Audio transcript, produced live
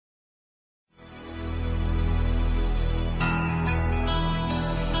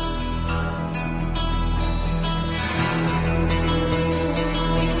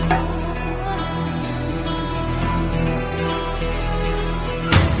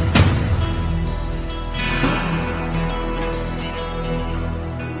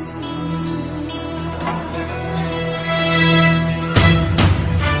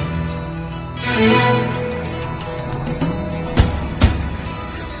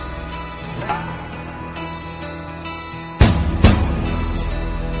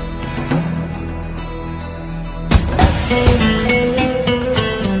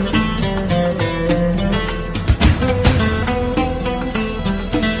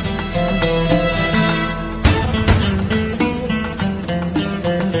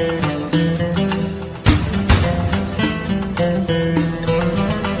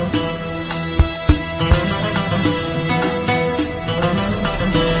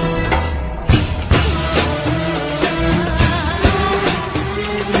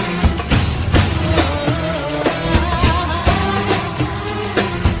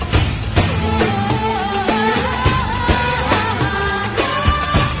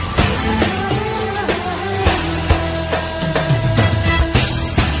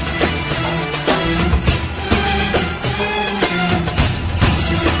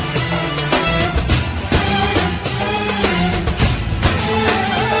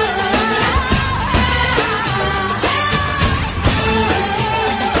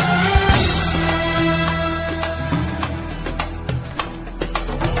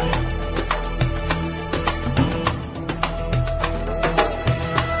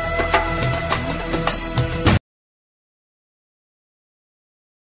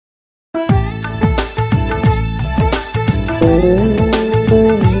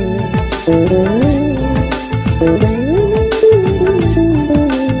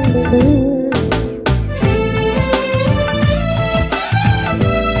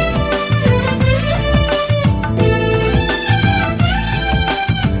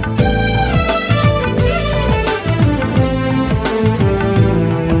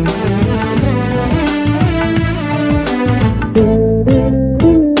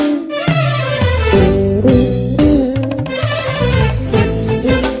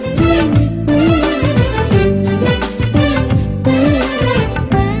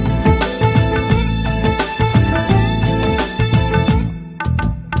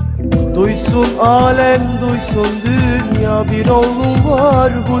duysun alem duysun dünya, bir oğlum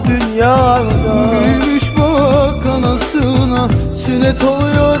var bu dünyada. Büyümüş bak anasına, sünnet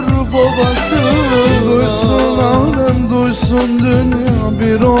oluyor babasına. Duysun alem duysun dünya,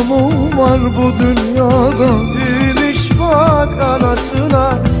 bir oğlum var bu dünyada. Büyümüş bak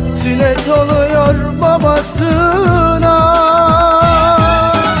anasına, sünnet oluyor babasına.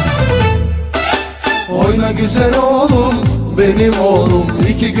 Oyna güzel oğlum, benim oğlum,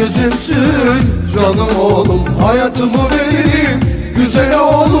 iki gözümsün canım oğlum. Hayatımı veririm güzel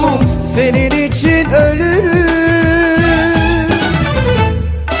oğlum, senin için ölürüm.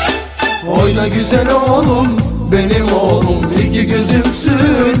 Oyna güzel oğlum, benim oğlum, iki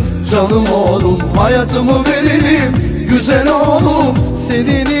gözümsün canım oğlum. Hayatımı veririm güzel oğlum,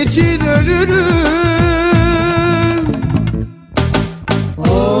 senin için ölürüm.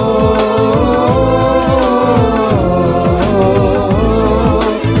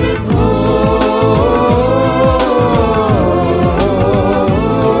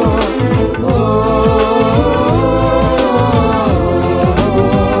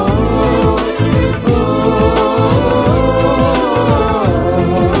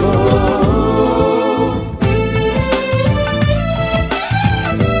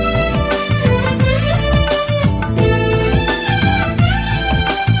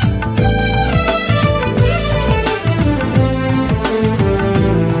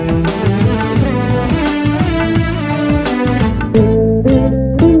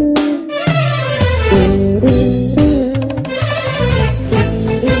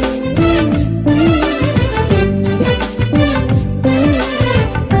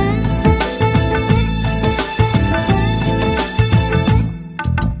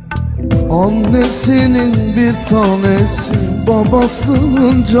 Annesinin bir tanesi,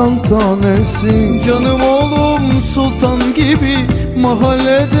 babasının can tanesi. Canım oğlum sultan gibi,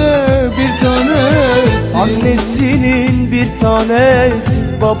 mahallede bir tanesi. Annesinin bir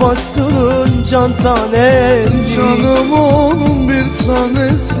tanesi, babasının can tanesi. Canım oğlum bir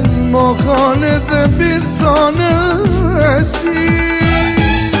tanesi, mahallede bir tanesi.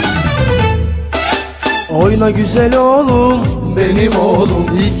 Oyna güzel oğlum, benim oğlum,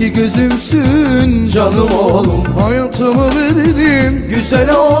 iki gözümsün canım oğlum. hayatımı veririm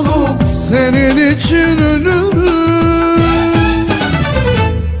güzel oğlum, senin için ölürüm.